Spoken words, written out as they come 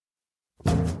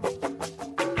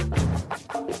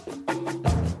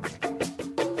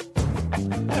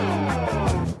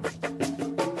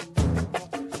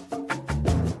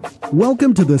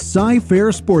Welcome to the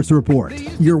Cy-Fair Sports Report,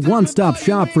 your one-stop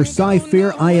shop for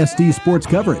Cy-Fair ISD sports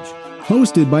coverage.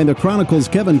 Hosted by the Chronicle's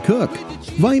Kevin Cook,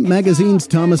 Vite Magazine's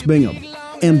Thomas Bingham,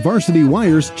 and Varsity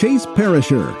Wire's Chase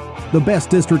Perisher. The best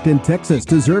district in Texas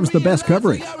deserves the best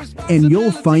coverage, and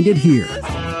you'll find it here.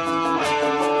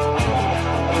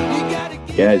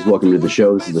 Guys, welcome to the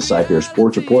show. This is the Cy-Fair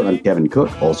Sports Report. I'm Kevin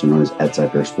Cook, also known as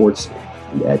 @Cy-Fair Sports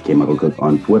and @KMichaelCook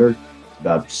on Twitter. It's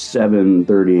about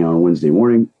 7:30 on Wednesday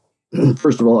morning.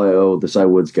 First of all, I owe the Cy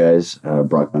Woods guys,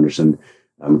 Brock Gunderson,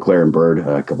 Claire and Bird,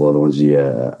 a couple other ones,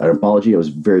 an apology. I was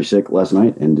very sick last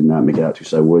night and did not make it out to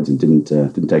Cy Woods and didn't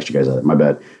text you guys either. My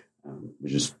bad. It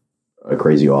was just a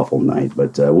crazy, awful night.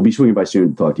 But we'll be swinging by soon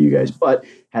to talk to you guys. But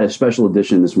had a special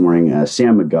edition this morning.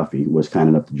 Sam McGuffey was kind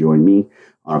enough to join me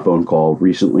on a phone call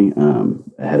recently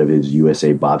ahead of his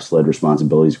USA bobsled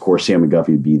responsibilities. Of course, Sam McGuffey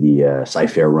would be the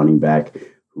Cy-Fair running back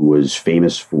who was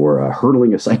famous for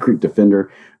hurdling a Cy Creek defender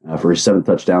for his 7th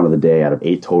touchdown of the day out of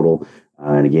 8 total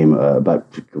in a game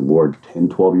about, 10,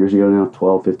 12 years ago now,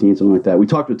 12, 15, something like that. We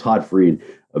talked with Todd Freed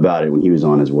about it when he was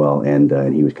on as well, and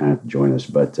he was kind of to join us.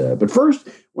 But first,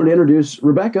 I want to introduce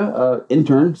Rebecca,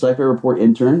 intern, Cy-Fair Report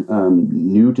intern,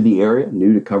 new to the area,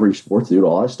 new to covering sports, new to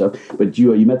all that stuff. But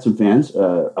you met some fans,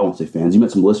 I won't say fans, you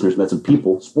met some listeners, met some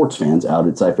people, sports fans out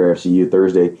at Cy-Fair FCU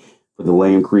Thursday for the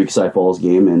Lamb Creek Cy Falls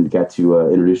game, and got to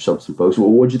introduce yourself to some folks.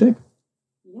 What did you think?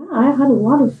 Yeah, I had a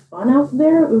lot of fun out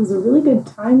there. It was a really good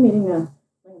time meeting Lamb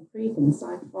Creek and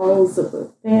Cy Falls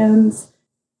fans.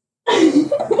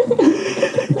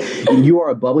 You are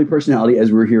a bubbly personality,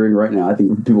 as we're hearing right now. I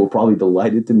think people are probably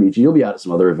delighted to meet you. You'll be out at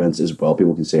some other events as well.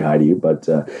 People can say hi to you, but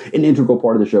an integral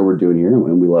part of the show we're doing here,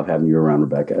 and we love having you around,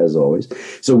 Rebecca, as always.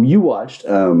 So you watched,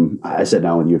 I sat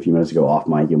down with you a few minutes ago off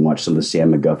mic and watched some of the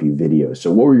Sam McGuffey videos.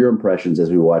 So what were your impressions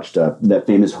as we watched that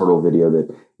famous hurdle video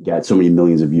that got so many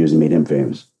millions of views and made him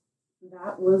famous?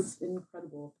 That was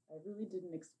incredible. I really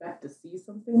didn't expect to see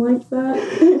something like that.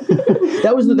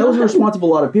 that was the response of a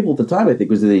lot of people at the time, I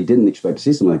think, was that they didn't expect to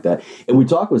see something like that. And we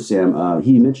talked with Sam.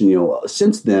 He mentioned,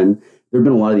 since then, there have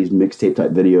been a lot of these mixtape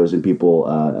type videos and people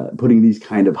putting these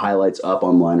kind of highlights up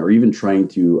online, or even trying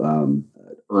to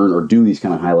earn or do these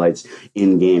kind of highlights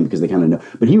in game because they kind of know.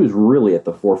 But he was really at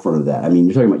the forefront of that. I mean,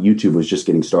 you're talking about YouTube was just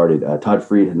getting started. Todd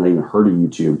Freed had not even heard of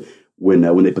YouTube when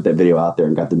they put that video out there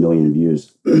and got the million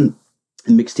views.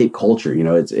 And mixtape culture,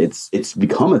 it's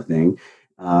become a thing.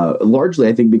 Largely,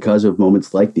 I think, because of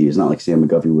moments like these. Not like Sam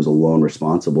McGuffey was alone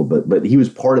responsible, but he was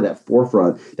part of that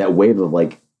forefront, that wave of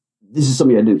like, this is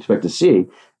something I didn't expect to see.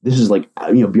 This is like,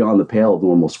 beyond the pale of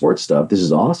normal sports stuff. This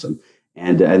is awesome.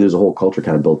 And there's a whole culture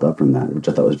kind of built up from that, which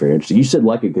I thought was very interesting. You said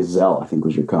like a gazelle, I think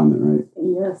was your comment, right?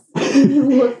 Yes. He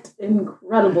looked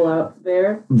incredible out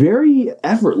there. Very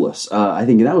effortless. I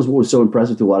think that was what was so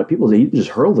impressive to a lot of people. Is that he just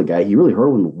hurled the guy. He really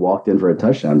hurled and walked in for a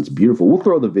touchdown. It's beautiful. We'll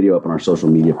throw the video up on our social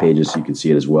media pages so you can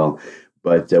see it as well.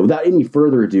 But without any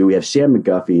further ado, we have Sam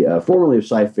McGuffey, formerly of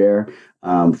Cy-Fair,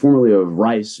 formerly of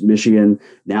Rice, Michigan,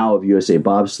 now of USA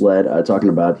Bobsled, talking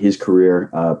about his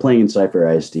career playing in Cy-Fair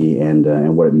ISD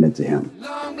and what it meant to him.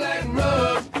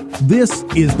 This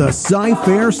is the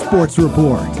Cy-Fair Sports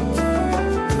Report.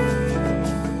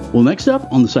 Well, next up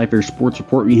on the Cy-Fair Sports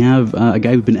Report, we have a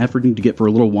guy we've been efforting to get for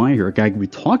a little while here, a guy we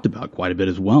talked about quite a bit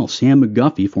as well, Sam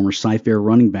McGuffey, former Cy-Fair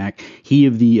running back. He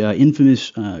of the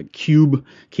infamous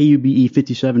KUBE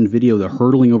 57 video, the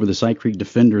hurdling over the Cy Creek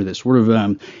defender that sort of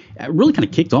really kind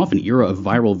of kicked off an era of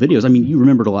viral videos. I mean, you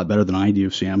remember it a lot better than I do,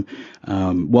 Sam.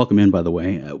 Welcome in, by the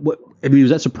way. Was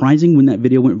that surprising when that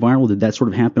video went viral? Did that sort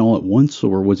of happen all at once,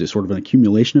 or was it sort of an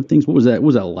accumulation of things? What was that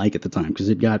like at the time? Because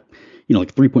it got,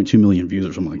 like 3.2 million views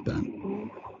or something like that.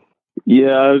 Yeah,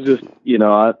 I was just,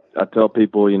 I tell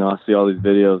people, I see all these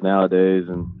videos nowadays,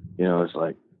 and, it's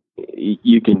like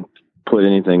you can put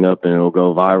anything up and it'll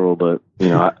go viral. But,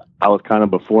 I was kind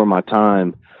of before my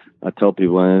time. I tell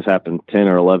people, and this happened 10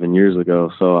 or 11 years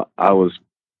ago. So I was,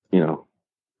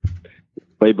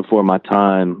 way before my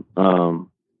time.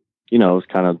 It was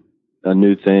kind of a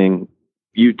new thing,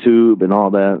 YouTube and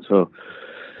all that. So,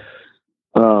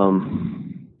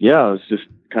 yeah, it was just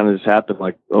kind of happened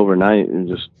like overnight and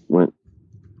just went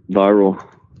viral.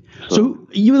 So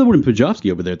you were the one in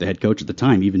Pajovsky over there, the head coach at the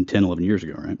time, even 10, 11 years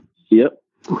ago, right? Yep.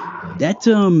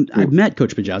 I've met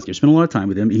Coach Pajovsky. I've spent a lot of time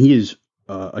with him, and he is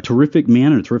a terrific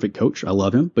man and a terrific coach. I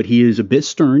love him, but he is a bit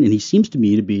stern, and he seems to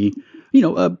me to be,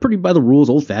 pretty by the rules,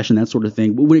 old-fashioned, that sort of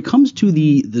thing. But when it comes to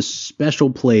the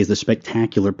special plays, the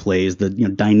spectacular plays, the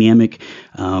dynamic,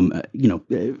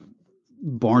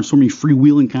 barnstorming,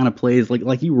 freewheeling kind of plays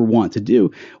like you were wont to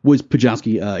do, was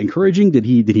Pajowski encouraging? Did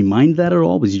he mind that at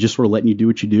all? Was he just sort of letting you do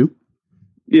what you do?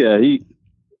 Yeah, he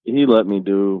let me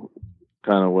do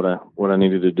kind of what I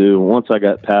needed to do. Once I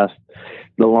got past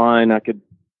the line, I could,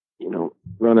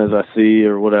 run as I see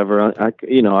or whatever. I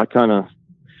kind of,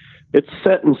 it's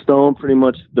set in stone pretty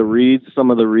much,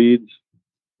 some of the reads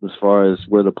as far as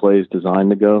where the play is designed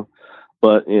to go.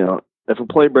 But, if a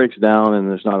play breaks down and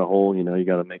there's not a hole, you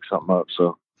got to make something up.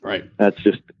 So right. That's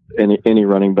just any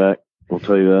running back will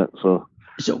tell you that. So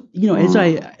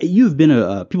you've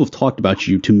been people have talked about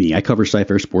you to me. I cover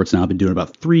Cy-Fair Sports now. I've been doing it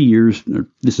about 3 years.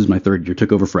 This is my third year.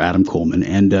 Took over for Adam Coleman,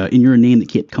 and you're a name that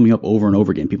kept coming up over and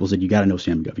over again. People said, you got to know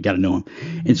Sam McGuff. You got to know him.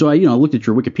 And so I looked at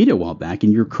your Wikipedia a while back,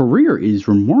 and your career is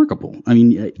remarkable. I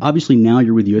mean, obviously now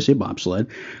you're with USA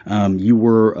Bobsled. You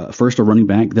were first a running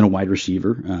back, then a wide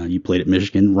receiver. You played at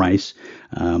Michigan, Rice.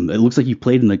 It looks like you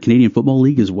played in the Canadian Football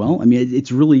League as well. I mean,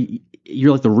 it's really,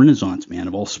 you're like the Renaissance man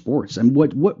of all sports. And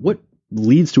what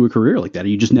leads to a career like that? Are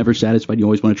you just never satisfied? You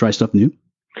always want to try stuff new?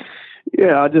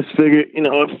 Yeah, I just figured,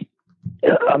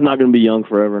 I'm not going to be young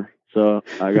forever. So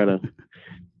I got to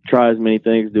try as many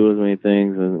things, do as many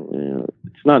things. And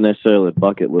it's not necessarily a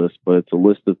bucket list, but it's a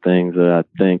list of things that I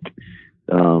think,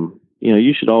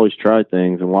 you should always try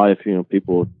things in life.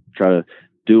 People try to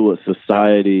do what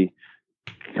society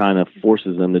kind of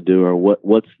forces them to do, or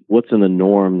what's in the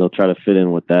norm. They'll try to fit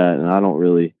in with that. And I don't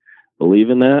really believe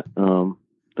in that.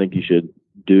 I think you should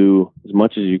do as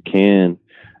much as you can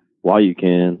while you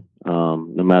can, no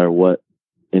matter what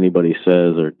anybody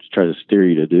says or try to steer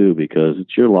you to do, because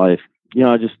it's your life.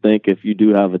 I just think if you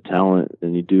do have a talent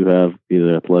and you do have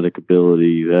either athletic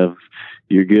ability,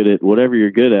 you're good at whatever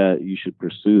you're good at, you should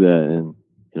pursue that in,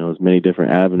 as many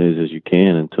different avenues as you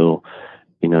can until,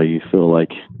 you feel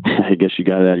like, I guess you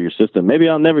got it out of your system. Maybe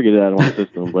I'll never get it out of my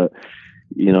system, but,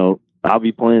 I'll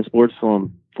be playing sports till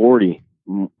I'm 40.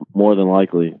 More than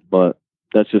likely, but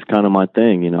that's just kind of my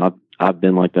thing. I've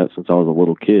been like that since I was a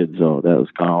little kid, so that was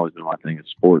kind of always been my thing in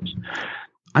sports.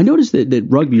 I noticed that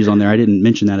rugby is on there. I didn't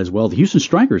mention that as well. The Houston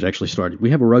Strikers actually started. We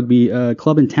have a rugby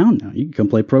club in town now. You can come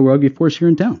play pro rugby for us here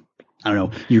in town. I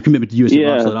don't know your commitment to USA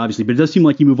Bobsled, obviously, but it does seem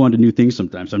like you move on to new things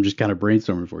sometimes. So I'm just kind of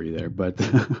brainstorming for you there. But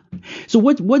so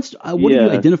what have you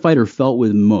identified or felt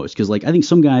with most? Because I think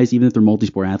some guys, even if they're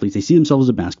multi-sport athletes, they see themselves as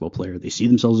a basketball player, they see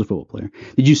themselves as a football player.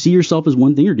 Did you see yourself as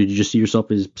one thing, or did you just see yourself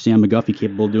as Sam McGuffey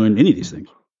capable of doing any of these things?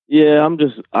 Yeah, I'm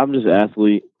just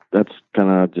athlete. That's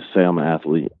kind of just say I'm an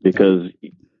athlete, because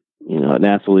an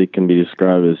athlete can be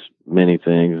described as many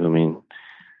things. I mean,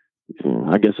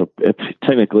 I guess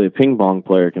technically a ping pong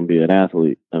player can be an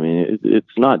athlete. I mean,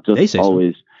 it's not just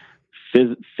always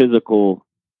physical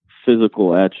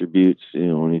attributes.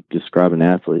 When you describe an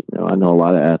athlete, I know a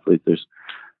lot of athletes. There's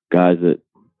guys that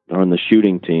are on the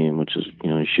shooting team, which is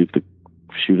you shoot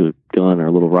a gun or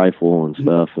a little rifle and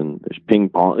stuff. And there's ping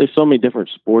pong. There's so many different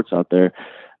sports out there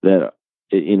that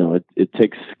it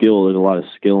takes skill. There's a lot of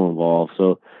skill involved.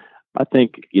 So I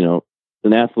think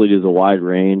an athlete is a wide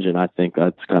range, and I think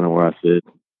that's kind of where I fit.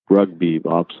 Rugby,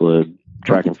 bobsled,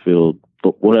 track and field,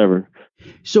 whatever.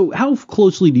 So how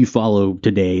closely do you follow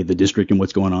today the district and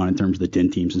what's going on in terms of the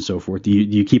 10 teams and so forth? Do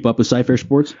you keep up with Cy-Fair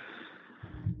Sports?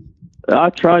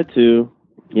 I try to.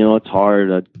 It's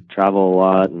hard. I travel a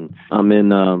lot, and I'm in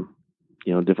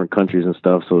different countries and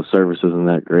stuff, so the service isn't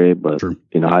that great. But sure.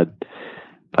 I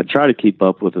try to keep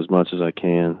up with as much as I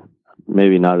can.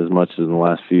 Maybe not as much as in the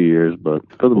last few years, but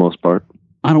for the most part.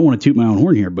 I don't want to toot my own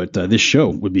horn here, but this show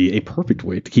would be a perfect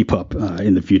way to keep up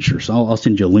in the future. So I'll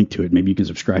send you a link to it. Maybe you can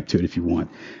subscribe to it if you want.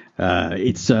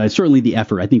 It's certainly the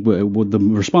effort. I think the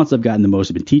response I've gotten the most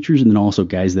have been teachers, and then also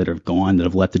guys that have gone, that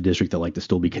have left the district, that like to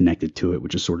still be connected to it,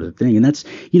 which is sort of the thing. And that's,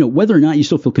 whether or not you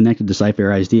still feel connected to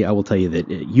Cy-Fair ISD, I will tell you that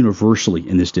universally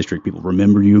in this district, people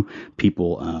remember you,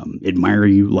 people admire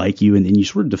you, like you, and then you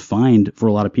sort of defined for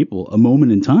a lot of people a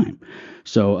moment in time.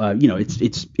 So,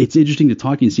 it's interesting to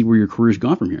talk to you and see where your career's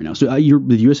gone from here now. So you're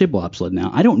with USA Bobsled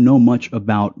now. I don't know much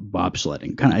about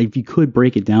bobsledding. Kind of, if you could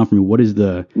break it down for me, what is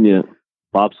the... Yeah.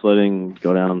 Bobsledding,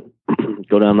 go down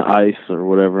the ice or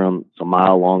whatever. It's a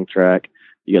mile-long track.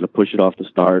 You got to push it off the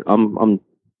start. I'm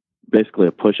basically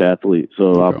a push athlete,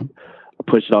 so I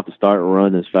push it off the start and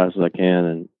run as fast as I can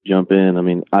and jump in. I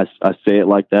mean, I say it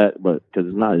like that, but because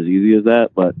it's not as easy as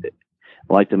that. But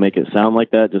I like to make it sound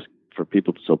like that, just for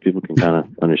people, so people can kind of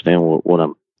understand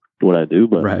what I do.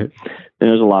 But right.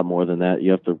 There's a lot more than that.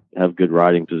 You have to have good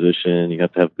riding position. You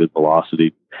have to have good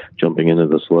velocity jumping into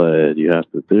the sled. You have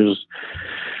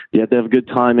to have good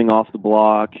timing off the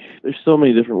block. There's so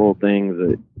many different little things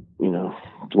that,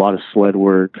 it's a lot of sled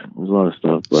work. There's a lot of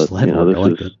stuff, but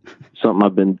this is something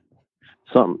I've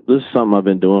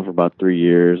been doing for about 3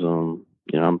 years. I'm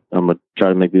gonna try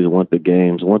to make these Olympic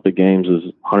Games. Olympic Games is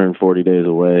 140 days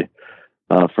away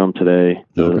from today,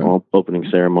 the opening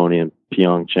ceremony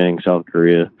Pyeongchang, South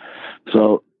Korea.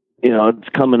 So, it's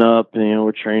coming up, and,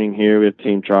 we're training here. We have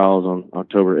team trials on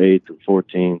October 8th and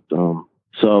 14th.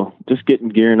 So just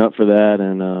gearing up for that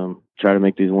and try to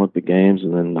make these Olympic Games.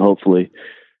 And then hopefully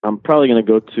I'm probably going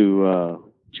to go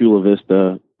to Chula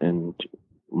Vista in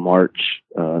March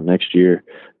next year,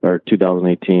 or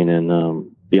 2018,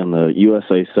 and be on the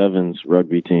USA Sevens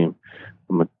rugby team.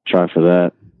 I'm going to try for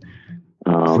that.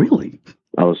 Really?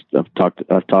 I've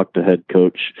talked to head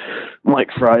coach Mike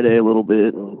Friday a little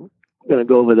bit, and I'm going to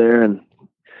go over there, and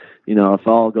if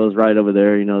all goes right over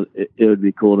there, it would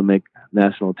be cool to make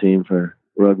national team for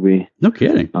rugby. No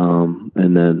kidding.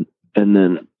 And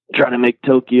then try to make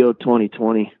Tokyo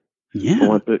 2020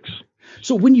 Olympics.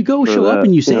 So when you go show up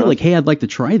and you say like, hey, I'd like to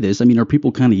try this, I mean, are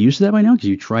people kind of used to that by now? Because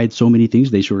you tried so many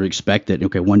things, they sort of expect that,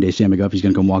 okay, one day Sam McGuffey's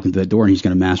going to come walking through that door and he's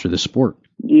going to master the sport.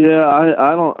 Yeah,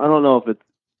 I don't know if it's,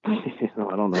 I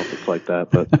don't know if it's like that,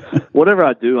 but whatever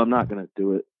I do, I'm not going to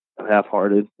do it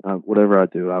half-hearted. Whatever I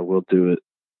do, I will do it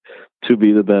to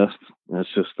be the best. That's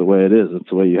just the way it is. It's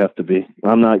the way you have to be.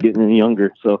 I'm not getting any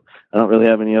younger, so I don't really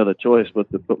have any other choice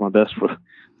but to put my best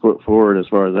foot forward as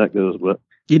far as that goes. But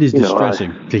it is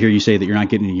distressing to hear you say that you're not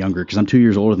getting any younger, because I'm 2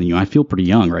 years older than you. I feel pretty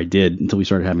young, or I did until we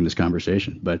started having this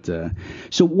conversation. But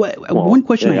so one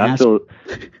question I asked. Go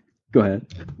ahead.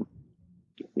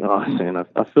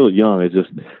 I feel young. It's just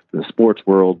in the sports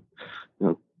world,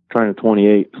 turning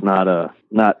 28 is not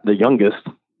the youngest.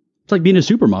 It's like being a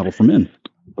supermodel for men.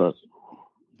 But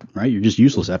right, you're just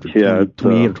useless after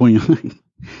 28 or 29.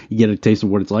 You get a taste of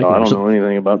what it's like. I don't know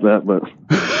anything about that, but.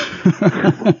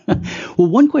 Well,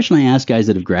 one question I ask guys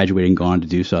that have graduated and gone to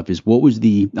do stuff is, what was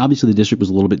obviously the district was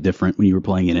a little bit different when you were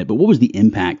playing in it, but what was the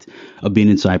impact of being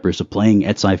in Cypress, of playing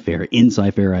at Cy-Fair, in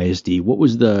Cy-Fair ISD? What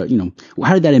was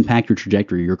how did that impact your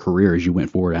trajectory, your career as you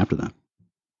went forward after that?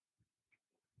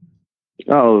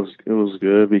 Oh, it was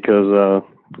good because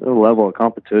the level of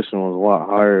competition was a lot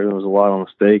higher. There was a lot on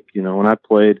stake. When I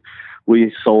played,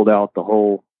 we sold out the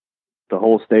whole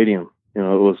stadium. It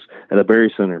was at the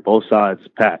Berry Center, both sides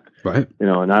packed. Right.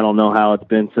 And I don't know how it's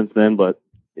been since then, but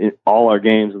all our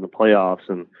games in the playoffs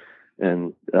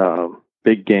and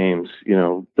big games,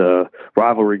 the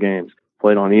rivalry games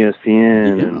played on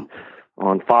ESPN and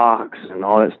on Fox and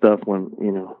all that stuff. When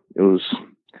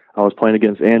I was playing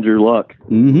against Andrew Luck,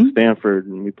 Stanford,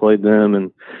 and we played them,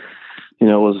 and it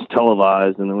was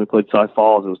televised. And then we played Cy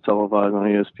Falls; it was televised on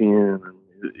ESPN. And,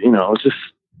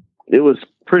 it was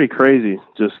pretty crazy,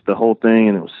 just the whole thing,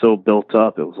 and it was so built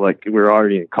up. It was like we were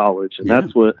already in college, and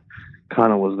that's what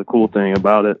kind of was the cool thing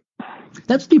about it.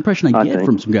 That's the impression I get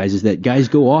from some guys, is that guys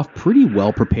go off pretty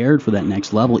well prepared for that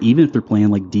next level, even if they're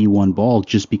playing like D1 ball,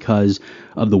 just because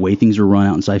of the way things are run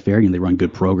out in Cy-Fair. They run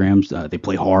good programs, they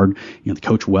play hard, they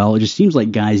coach well. It just seems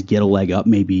like guys get a leg up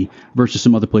maybe versus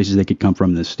some other places they could come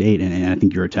from in the state, and I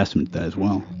think you're a testament to that as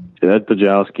well. Ed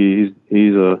Pajowski,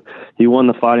 he won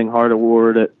the Fighting Heart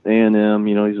Award at A&M.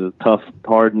 He's a tough,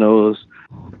 hard-nosed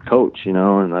coach, and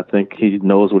I think he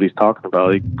knows what he's talking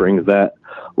about. He brings that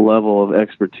level of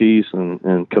expertise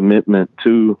and commitment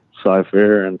to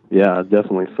Cy-Fair, and I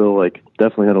definitely feel like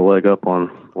had a leg up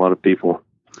on a lot of people.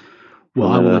 Well,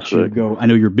 I will let you go. I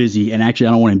know you're busy, and actually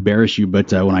I don't want to embarrass you,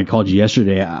 but when I called you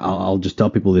yesterday, I'll just tell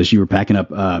people this. You were packing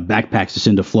up backpacks to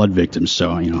send to flood victims, so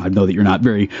I know that you're not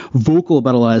very vocal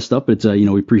about a lot of stuff, but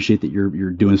we appreciate that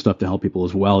you're doing stuff to help people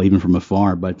as well, even from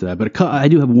afar. But I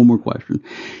do have one more question,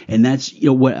 and that's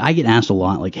what I get asked a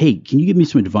lot, like, hey, can you give me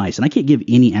some advice? And I can't give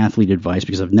any athlete advice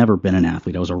because I've never been an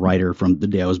athlete. I was a writer from the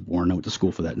day I was born. I went to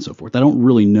school for that and so forth. I don't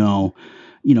really know.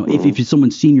 If it's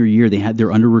someone's senior year,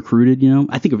 they're under recruited.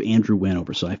 I think of Andrew Wynn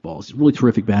over Cy Falls. He's a really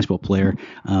terrific basketball player,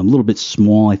 a little bit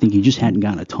small. I think he just hadn't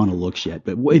gotten a ton of looks yet.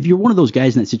 But if you're one of those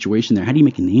guys in that situation there, how do you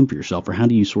make a name for yourself, or how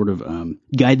do you sort of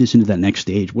guide this into that next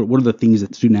stage? What are the things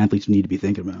that student athletes need to be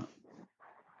thinking about?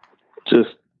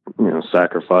 Just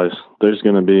sacrifice. There's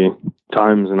going to be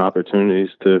times and opportunities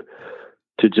to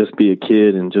just be a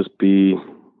kid and just be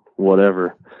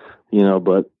whatever,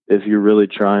 But if you're really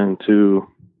trying to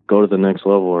go to the next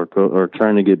level or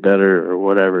trying to get better or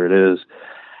whatever it is,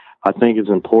 I think it's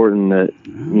important that,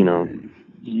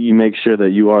 you make sure that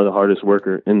you are the hardest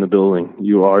worker in the building.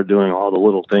 You are doing all the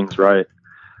little things right,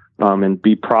 and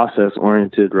be process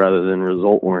oriented rather than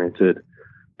result oriented.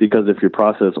 Because if you're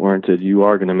process oriented, you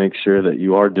are going to make sure that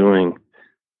you are doing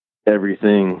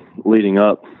everything leading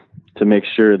up to make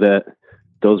sure that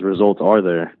those results are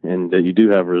there and that you do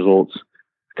have results.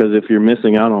 Because if you're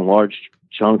missing out on large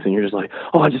chunks and you're just like,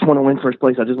 I just want to win first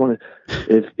place, I just want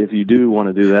to, if you do want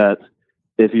to do that,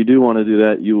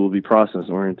 you will be process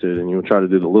oriented and you'll try to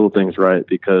do the little things right,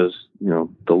 because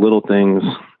the little things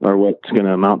are what's going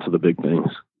to amount to the big things.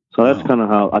 So that's kind of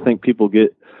how I think people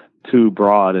get too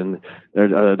broad, and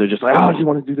they're just like, oh, I just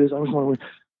want to do this. I just want to,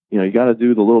 you got to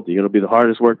do the little thing. You got to be the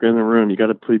hardest worker in the room. You got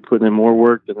to be putting in more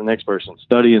work than the next person,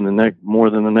 studying more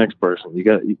than the next person. You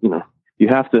got, you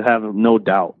have to have no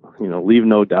doubt, leave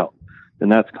no doubt.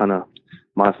 And that's kind of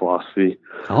my philosophy.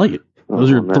 I like it.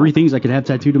 Those are three things I could have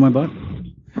tattooed on my butt.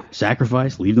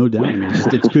 Sacrifice, leave no doubt. I mean,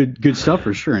 it's good stuff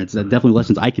for sure. It's definitely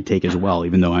lessons I could take as well,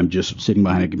 even though I'm just sitting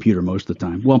behind a computer most of the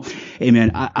time. Well, hey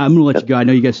man, I'm gonna let you go. I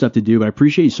know you got stuff to do, but I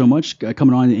appreciate you so much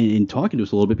coming on and talking to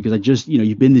us a little bit, because I just,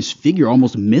 you've been this figure,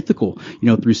 almost mythical,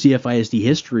 through CFISD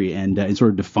history and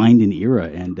sort of defined an era.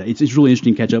 And it's really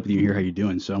interesting to catch up with you and hear how you're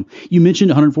doing. So you mentioned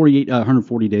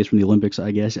 140 days from the Olympics,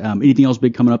 I guess. Anything else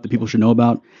big coming up that people should know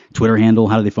about? Twitter handle,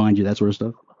 how do they find you, that sort of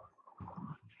stuff?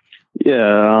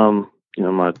 Yeah.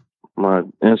 My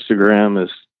Instagram is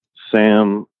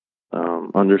Sam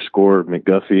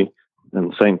 _McGuffey,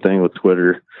 and same thing with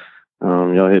Twitter.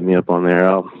 Y'all hit me up on there.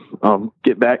 I'll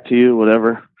get back to you,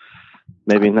 whatever.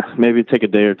 Maybe take a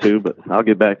day or two, but I'll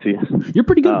get back to you. You're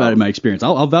pretty good about it in my experience.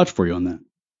 I'll vouch for you on that.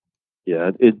 Yeah,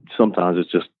 sometimes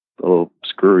it's just a little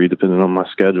screwy depending on my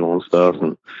schedule and stuff,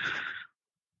 and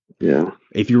yeah.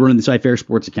 If you're running the Cy-Fair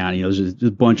Sports account, there's a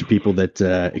bunch of people that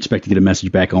expect to get a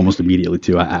message back almost immediately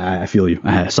too. I feel you.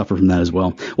 I suffer from that as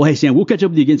well. Well, hey Sam, we'll catch up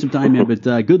with you again sometime, man. But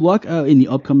good luck in the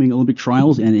upcoming Olympic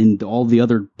trials and in all the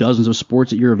other dozens of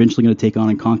sports that you're eventually going to take on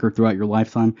and conquer throughout your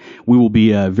lifetime. We will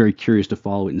be very curious to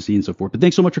follow it and see and so forth. But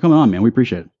thanks so much for coming on, man. We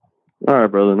appreciate it. All right,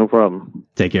 brother. No problem.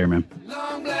 Take care, man.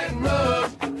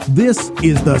 This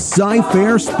is the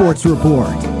Cy-Fair Sports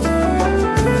Report.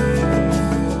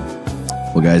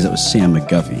 Well, guys, that was Sam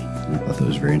McGuffey. I thought that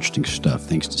was very interesting stuff.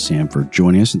 Thanks to Sam for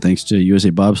joining us, and thanks to USA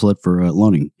Bobsled for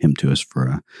loaning him to us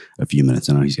for a few minutes.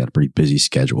 I know he's got a pretty busy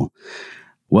schedule.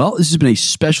 Well, this has been a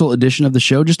special edition of the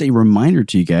show. Just a reminder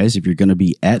to you guys, if you're going to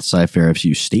be at Cy-Fair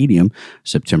FCU Stadium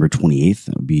September 28th,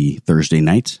 that would be Thursday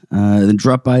night, then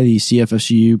drop by the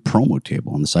CFFCU promo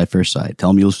table on the Cy-Fair side.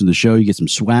 Tell them you listen to the show, you get some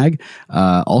swag.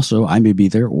 Also, I may be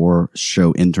there, or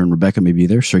show intern Rebecca may be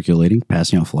there, circulating,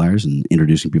 passing out flyers and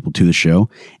introducing people to the show,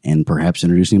 and perhaps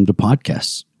introducing them to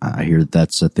podcasts. I hear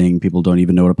that's a thing people don't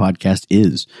even know what a podcast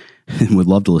is and would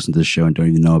love to listen to the show and don't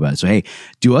even know about it. So, hey,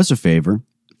 do us a favor.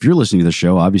 If you're listening to the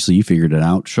show, obviously you figured it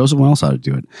out. Show someone else how to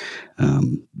do it.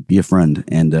 Be a friend,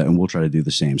 and we'll try to do the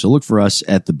same. So look for us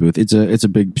at the booth. It's a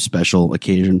big special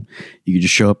occasion. You can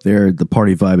just show up there. The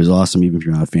party vibe is awesome, even if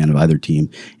you're not a fan of either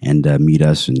team, and meet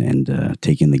us and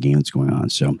take in the game that's going on.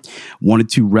 So wanted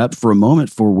to rep for a moment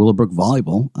for Willowbrook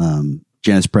Volleyball.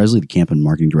 Janice Presley, the camp and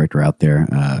marketing director out there,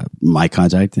 my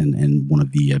contact and one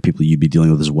of the people you'd be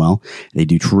dealing with as well. They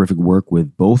do terrific work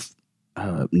with both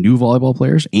new volleyball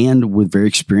players and with very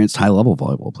experienced high-level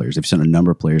volleyball players. They've sent a number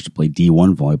of players to play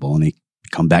D1 volleyball, and they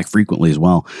come back frequently as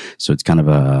well. So it's kind of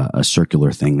a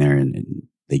circular thing there, and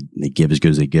they give as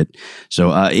good as they get.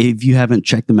 So if you haven't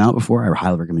checked them out before, I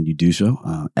highly recommend you do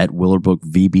so. At Willowbrook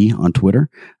VB on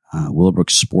Twitter.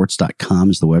 WillowbrookSports.com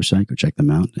is the website. Go check them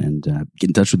out and get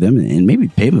in touch with them and maybe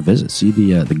pay them a visit. See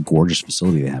the gorgeous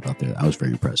facility they have out there. I was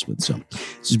very impressed with. So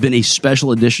this has been a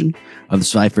special edition of the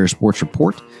Cy-Fair Sports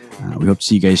Report. We hope to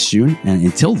see you guys soon. And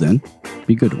until then,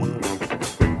 be good to one another.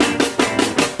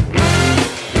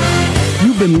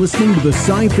 You've been listening to the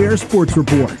Cy-Fair Sports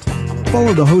Report.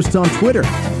 Follow the hosts on Twitter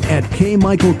at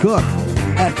 @KMichaelCook,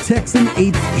 at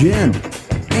Texan8Gen,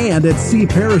 and at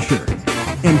CParisher.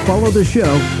 And follow the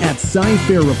show at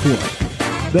Cy-Fair Report.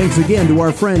 Thanks again to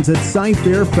our friends at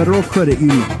Cy-Fair Federal Credit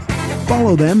Union.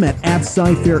 Follow them at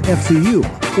 @Cy-Fair-FCU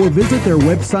or visit their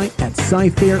website at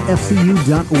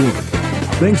cyfairfcu.org.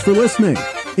 Thanks for listening.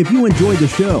 If you enjoyed the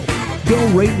show, go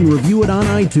rate and review it on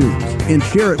iTunes and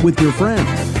share it with your friends.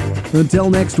 Until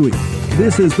next week,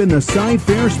 this has been the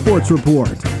Cy-Fair Sports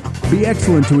Report. Be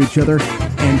excellent to each other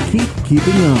and keep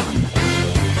keeping on.